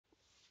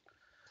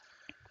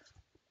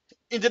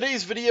In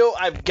today's video,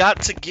 I've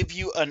got to give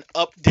you an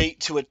update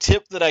to a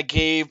tip that I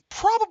gave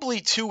probably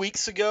 2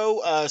 weeks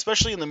ago,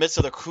 especially in the midst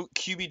of the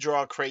QB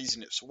draw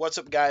craziness. What's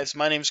up, guys?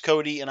 My name's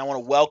Cody, and I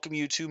want to welcome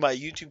you to my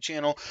YouTube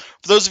channel.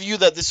 For those of you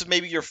that this is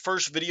maybe your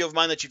first video of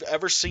mine that you've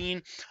ever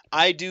seen,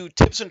 I do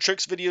tips and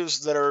tricks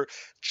videos that are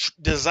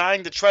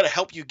designed to try to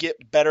help you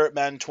get better at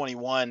Madden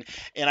 21,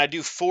 and I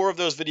do 4 of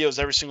those videos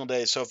every single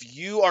day. So if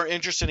you are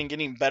interested in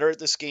getting better at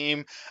this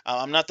game,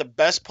 I'm not the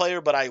best player,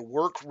 but I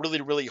work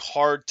really, really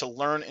hard to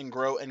learn and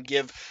grow and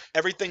give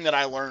everything that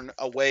I learn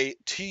away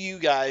to you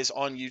guys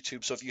on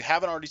YouTube. So if you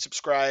haven't already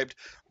subscribed,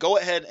 go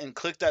ahead and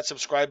click that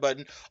subscribe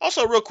button.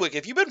 Also, real quick,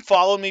 if you've been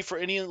following me for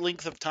any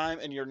length of time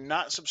and you're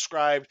not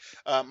subscribed,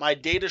 my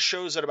data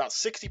shows that about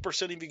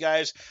 60% of you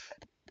guys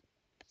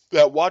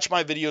that watch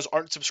my videos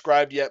aren't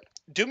subscribed yet.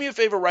 Do me a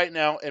favor right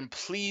now and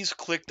please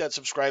click that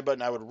subscribe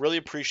button. I would really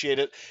appreciate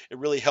it. It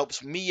really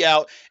helps me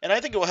out, and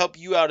I think it will help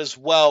you out as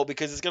well,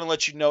 because it's going to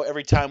let you know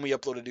every time we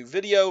upload a new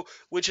video,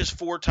 which is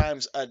 4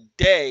 times a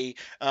day,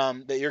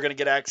 that you're going to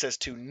get access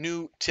to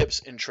new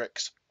tips and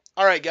tricks.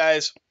 All right,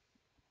 guys.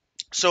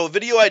 So a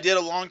video I did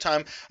a long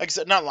time, like I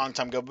said, not a long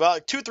time ago, but about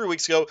like 2 or 3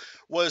 weeks ago,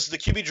 was the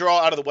QB draw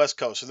out of the West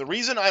Coast. So the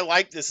reason I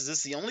like this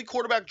is the only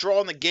quarterback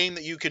draw in the game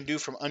that you can do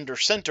from under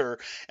center,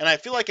 and I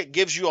feel like it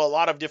gives you a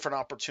lot of different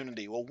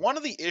opportunity. Well, one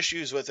of the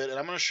issues with it, and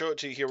I'm going to show it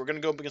to you here, we're going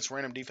to go up against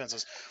random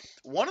defenses.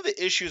 One of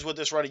the issues with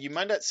this running, you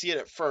might not see it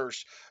at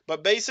first,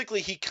 but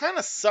basically he kind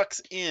of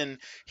sucks in,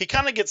 he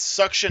kind of gets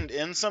suctioned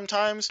in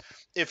sometimes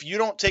if you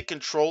don't take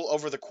control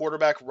over the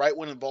quarterback right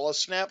when the ball is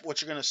snapped. What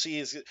you're going to see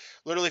is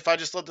literally, if I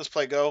just let this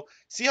play go,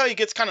 see how he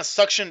gets kind of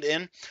suctioned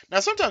in?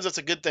 Now, sometimes that's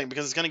a good thing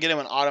because it's going to get him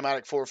an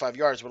automatic 4 or 5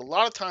 yards. But a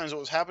lot of times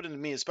what was happening to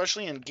me,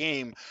 especially in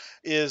game,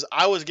 is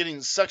I was getting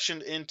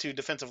suctioned into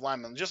defensive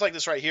linemen. Just like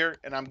this right here,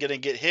 and I'm going to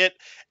get hit,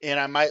 and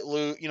I might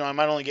lose, I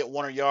might only get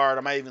 1 yard.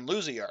 I might even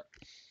lose a yard.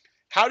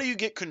 How do you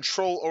get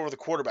control over the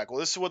quarterback?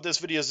 Well, this is what this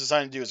video is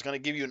designed to do. It's going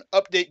to give you an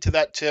update to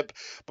that tip.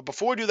 But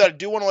before we do that, I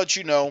do want to let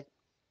you know,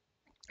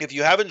 if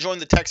you haven't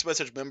joined the text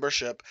message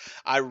membership,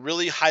 I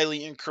really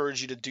highly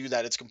encourage you to do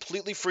that. It's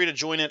completely free to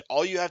join it.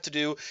 All you have to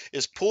do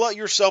is pull out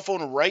your cell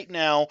phone right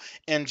now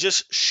and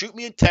just shoot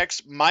me a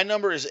text. My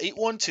number is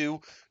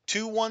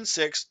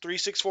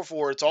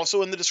 812-216-3644. It's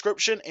also in the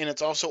description, and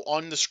it's also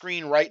on the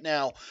screen right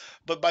now.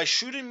 But by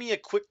shooting me a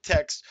quick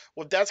text,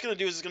 what that's going to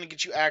do is it's going to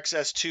get you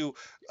access to,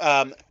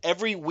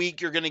 every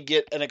week you're going to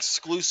get an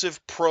exclusive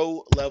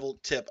pro level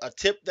tip, a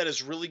tip that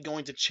is really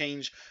going to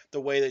change the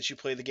way that you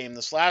play the game.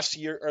 This last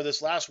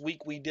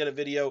week, we did a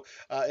video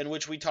in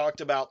which we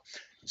talked about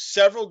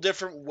several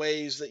different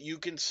ways that you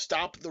can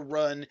stop the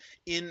run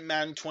in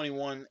Madden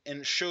 21,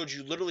 and showed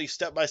you literally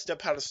step by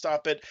step how to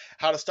stop it,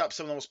 how to stop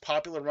some of the most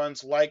popular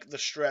runs like the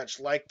stretch,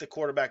 like the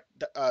quarterback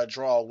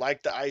draw,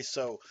 like the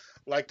ISO,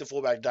 like the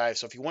fullback dive.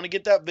 So if you want to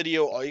get that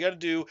video, all you got to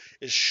do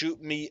is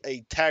shoot me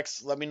a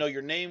text. Let me know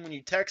your name when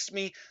you text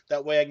me.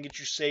 That way I can get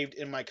you saved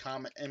in my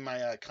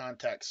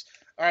contacts.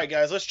 All right,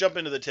 guys, let's jump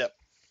into the tip.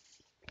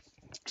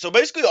 So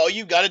basically all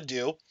you got to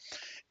do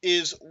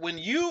is when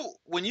you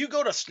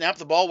go to snap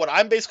the ball, what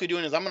I'm basically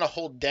doing is I'm going to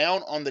hold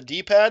down on the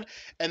D-pad,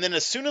 and then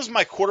as soon as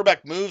my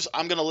quarterback moves,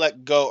 I'm going to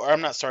let go, or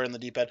I'm not sorry, on the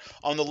D-pad,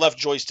 on the left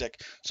joystick.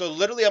 So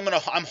literally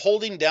I'm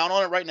holding down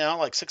on it right now,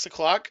 like 6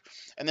 o'clock,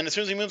 and then as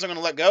soon as he moves, I'm going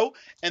to let go,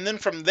 and then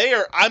from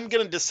there, I'm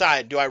going to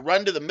decide, do I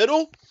run to the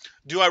middle,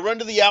 do I run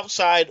to the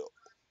outside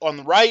on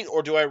the right,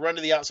 or do I run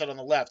to the outside on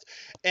the left?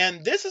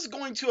 And this is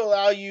going to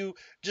allow you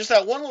just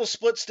that one little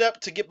split step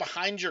to get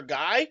behind your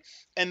guy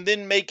and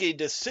then make a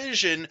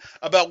decision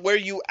about where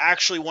you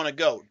actually want to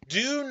go.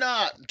 Do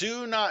not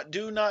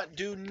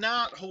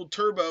hold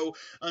turbo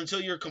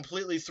until you're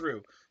completely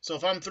through. So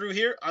if I'm through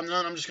here, I'm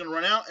done. I'm just going to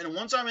run out. And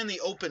once I'm in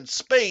the open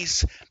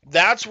space,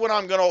 that's when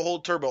I'm going to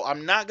hold turbo.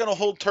 I'm not going to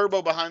hold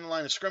turbo behind the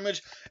line of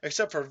scrimmage,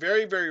 except for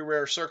very, very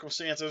rare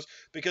circumstances,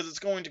 because it's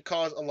going to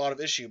cause a lot of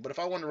issue. But if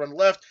I want to run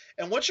left,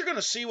 and what you're going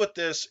to see with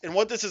this, and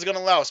what this is going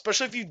to allow,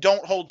 especially if you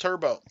don't hold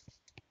turbo,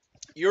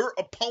 your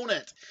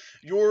opponent,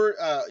 your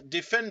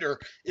defender,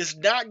 is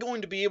not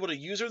going to be able to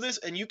use this,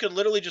 and you can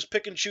literally just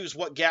pick and choose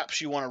what gaps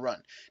you want to run.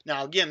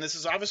 Now, again, this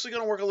is obviously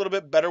going to work a little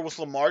bit better with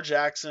Lamar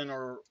Jackson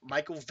or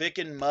Michael Vick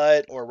and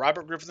Mutt or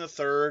Robert Griffin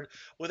III.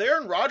 With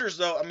Aaron Rodgers,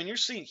 though, I mean, you're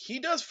seeing he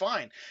does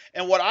fine.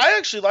 And what I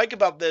actually like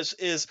about this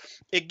is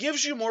it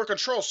gives you more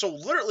control. So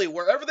literally,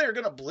 wherever they're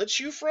going to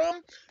blitz you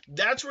from,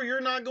 that's where you're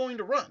not going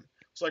to run.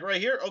 So like right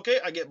here, okay,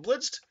 I get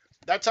blitzed.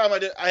 That time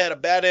I had a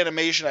bad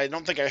animation. I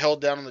don't think I held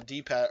down on the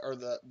D-pad or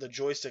the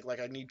joystick like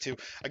I need to.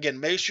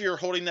 Again, make sure you're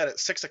holding that at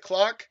 6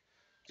 o'clock,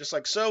 just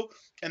like so.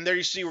 And there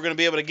you see we're going to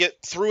be able to get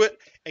through it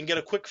and get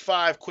a quick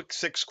 5, quick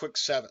 6, quick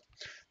 7.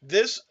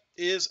 This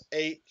is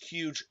a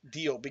huge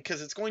deal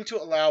because it's going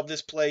to allow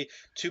this play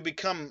to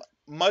become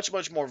much,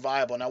 much more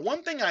viable. Now,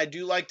 one thing I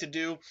do like to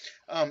do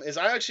is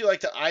I actually like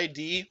to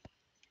ID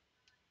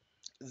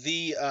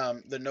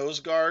the nose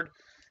guard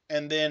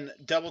and then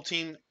double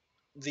team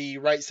the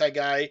right side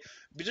guy,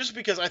 but just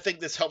because I think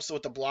this helps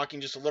with the blocking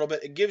just a little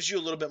bit. It gives you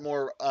a little bit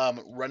more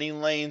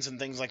running lanes and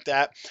things like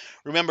that.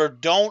 Remember,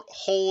 don't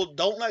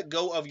let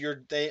go of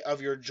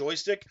your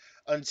joystick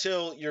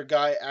until your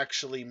guy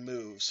actually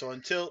moves. So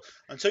until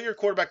your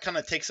quarterback kind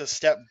of takes a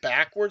step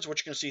backwards, what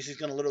you're going to see is he's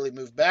going to literally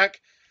move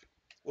back.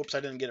 Whoops, I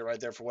didn't get it right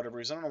there for whatever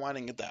reason. I don't know why I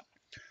didn't get that.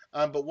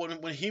 But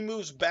when he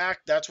moves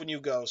back, that's when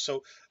you go.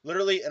 So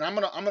literally, and I'm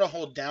gonna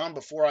hold down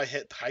before I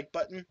hit the hike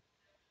button.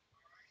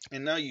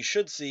 And now you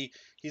should see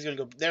he's going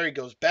to go, there he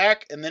goes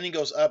back, and then he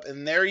goes up,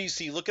 and there you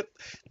see, look at,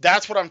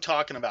 that's what I'm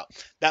talking about.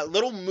 That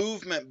little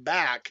movement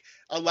back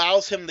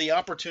allows him the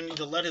opportunity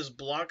to let his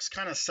blocks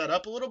kind of set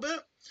up a little bit.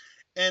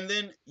 And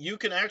then you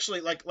can actually,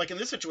 like in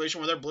this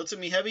situation where they're blitzing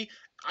me heavy,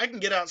 I can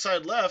get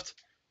outside left,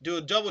 do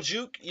a double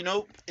juke,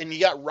 and you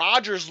got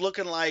Rodgers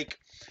looking like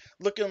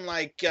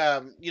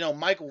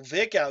Michael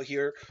Vick out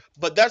here.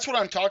 But that's what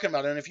I'm talking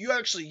about. And if you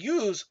actually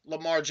use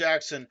Lamar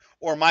Jackson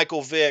or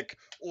Michael Vick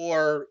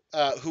or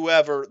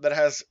whoever that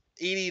has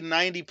 80,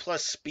 90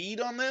 plus speed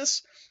on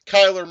this,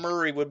 Kyler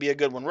Murray would be a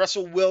good one.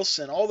 Russell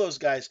Wilson, all those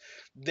guys,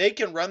 they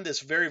can run this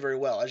very, very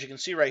well, as you can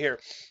see right here.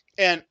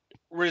 And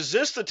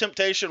resist the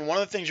temptation. One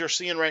of the things you're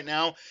seeing right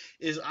now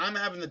is I'm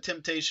having the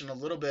temptation a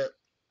little bit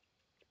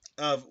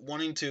of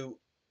wanting to,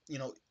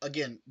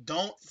 again,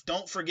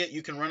 don't forget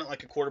you can run it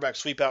like a quarterback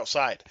sweep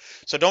outside.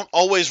 So don't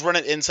always run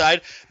it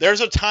inside. There's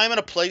a time and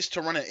a place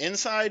to run it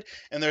inside,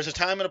 and there's a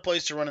time and a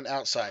place to run it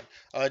outside.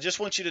 I just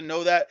want you to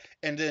know that,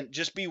 and then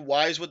just be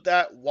wise with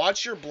that.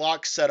 Watch your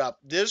block set up.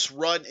 This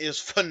run is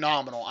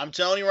phenomenal. I'm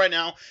telling you right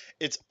now,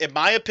 it's, in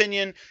my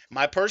opinion,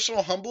 my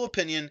personal humble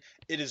opinion,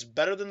 it is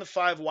better than the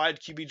 5 wide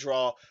QB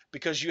draw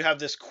because you have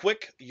this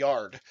quick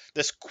yard,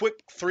 this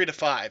quick 3 to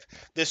 5,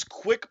 this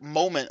quick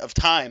moment of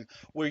time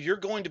where you're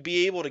going to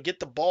be able to get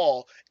the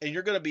ball and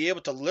you're going to be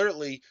able to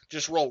literally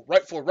just roll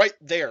right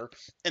there.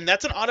 And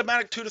that's an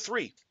automatic 2 to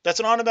 3. That's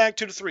an automatic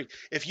 2 to 3.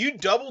 If you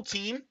double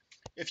team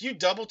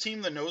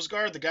the nose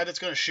guard, the guy that's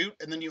going to shoot,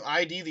 and then you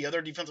ID the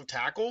other defensive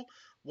tackle,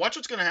 watch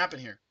what's going to happen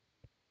here.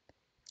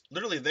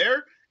 Literally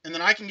there, and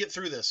then I can get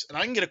through this, and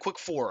I can get a quick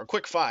 4, a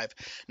quick 5.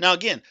 Now,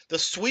 again, the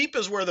sweep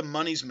is where the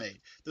money's made.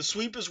 The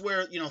sweep is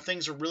where,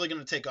 things are really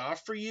going to take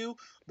off for you.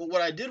 But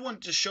what I did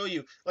want to show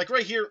you, like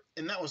right here,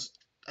 and that was,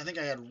 I think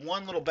I had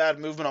one little bad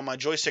movement on my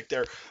joystick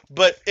there.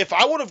 But if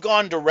I would have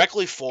gone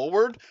directly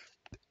forward,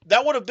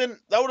 that would have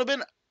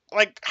been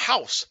like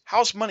house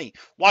money.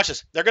 Watch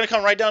this. They're going to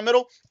come right down the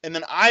middle, and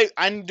then I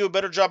need to do a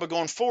better job of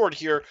going forward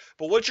here.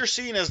 But what you're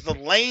seeing is the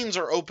lanes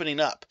are opening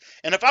up.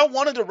 And if I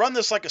wanted to run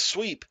this like a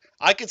sweep,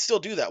 I could still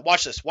do that.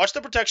 Watch this. Watch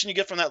the protection you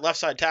get from that left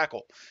side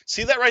tackle.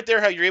 See that right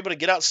there, how you're able to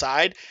get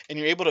outside and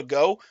you're able to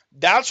go?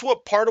 That's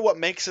what part of what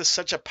makes this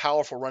such a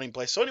powerful running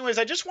play. So anyways,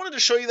 I just wanted to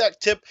show you that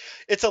tip.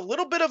 It's a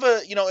little bit of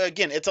a,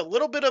 again, it's a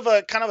little bit of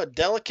a kind of a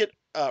delicate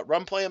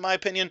run play in my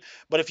opinion.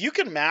 But if you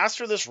can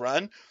master this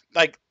run,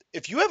 like,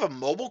 if you have a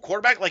mobile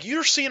quarterback, like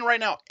you're seeing right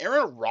now,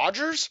 Aaron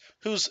Rodgers,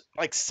 who's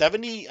like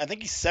 70, I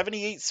think he's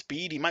 78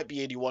 speed. He might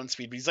be 81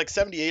 speed, but he's like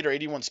 78 or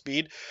 81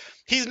 speed.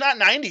 He's not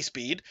 90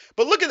 speed,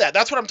 but look at that.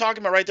 That's what I'm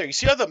talking about right there. You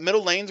see how the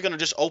middle lane's going to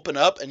just open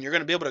up and you're going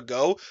to be able to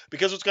go?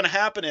 Because what's going to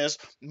happen is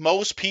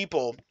most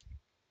people,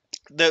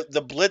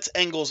 the blitz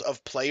angles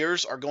of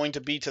players are going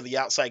to be to the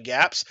outside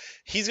gaps.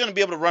 He's going to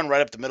be able to run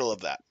right up the middle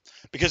of that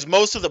because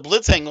most of the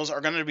blitz angles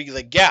are going to be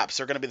the gaps.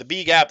 They're going to be the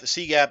B gap, the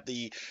C gap,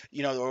 the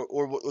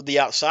or the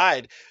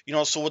outside.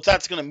 So what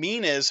that's going to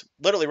mean is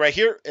literally right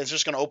here it's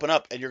just going to open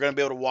up and you're going to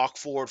be able to walk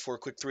forward for a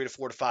quick 3 to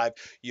 4 to 5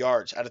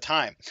 yards at a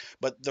time.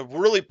 But the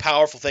really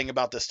powerful thing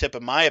about this tip,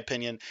 in my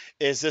opinion,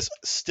 is this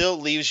still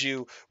leaves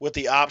you with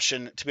the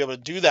option to be able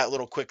to do that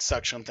little quick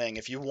suction thing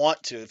if you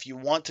want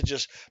to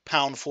just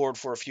pound forward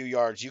for a few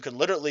yards. You can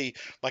literally,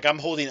 like I'm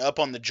holding up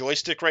on the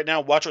joystick right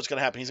now, watch what's going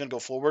to happen. He's going to go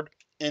forward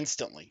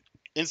instantly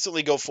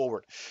go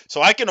forward.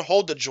 So I can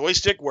hold the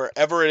joystick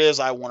wherever it is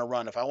I want to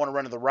run. If I want to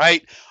run to the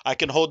right, I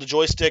can hold the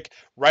joystick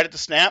right at the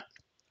snap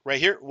right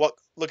here. Look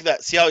at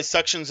that. See how he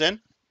suctions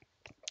in?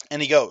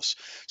 And he goes.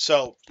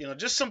 So,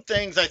 just some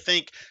things. I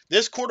think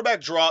this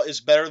quarterback draw is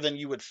better than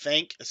you would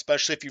think,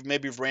 especially if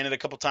you've ran it a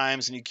couple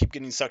times and you keep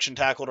getting suction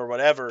tackled or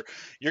whatever.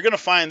 You're going to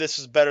find this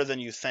is better than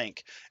you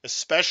think,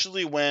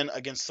 especially when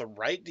against the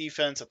right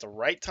defense at the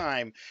right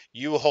time,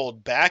 you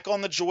hold back on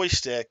the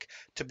joystick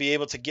to be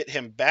able to get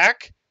him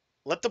back,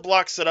 let the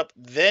block set up,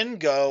 then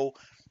go.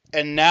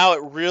 And now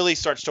it really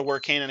starts to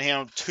work hand in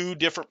hand with 2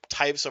 different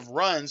types of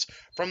runs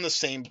from the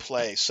same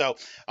play. So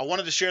I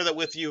wanted to share that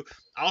with you.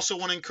 I also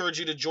want to encourage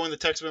you to join the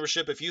text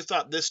membership. If you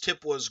thought this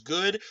tip was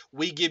good,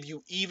 we give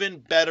you even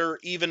better,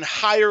 even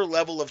higher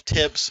level of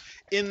tips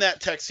in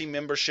that texting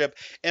membership.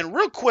 And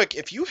real quick,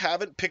 if you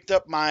haven't picked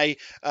up my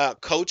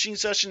coaching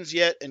sessions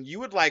yet and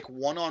you would like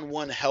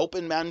one-on-one help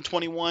in Madden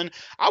 21,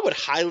 I would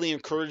highly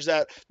encourage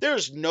that.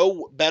 There's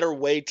no better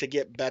way to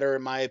get better,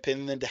 in my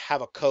opinion, than to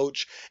have a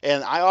coach.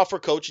 And I offer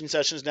coaching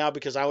sessions now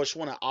because I just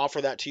want to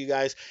offer that to you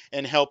guys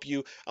and help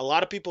you. A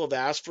lot of people have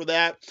asked for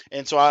that.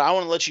 And so I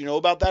want to let you know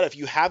about that. If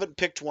you haven't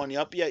picked one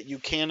up yet, you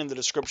can in the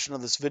description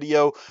of this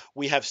video.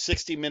 We have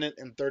 60-minute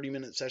and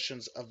 30-minute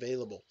sessions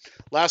available.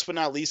 Last but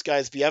not least,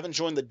 guys, if you haven't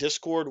joined the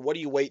Discord, what are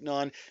you waiting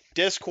on?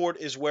 Discord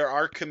is where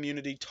our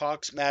community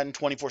talks Madden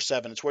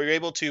 24/7. It's where you're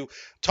able to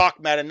talk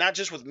Madden, not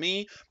just with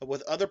me, but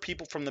with other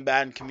people from the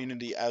Madden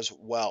community as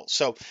well.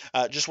 So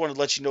just wanted to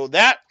let you know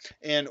that,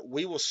 and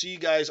we will see you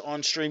guys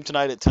on stream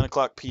tonight at 10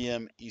 o'clock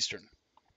p.m. Eastern.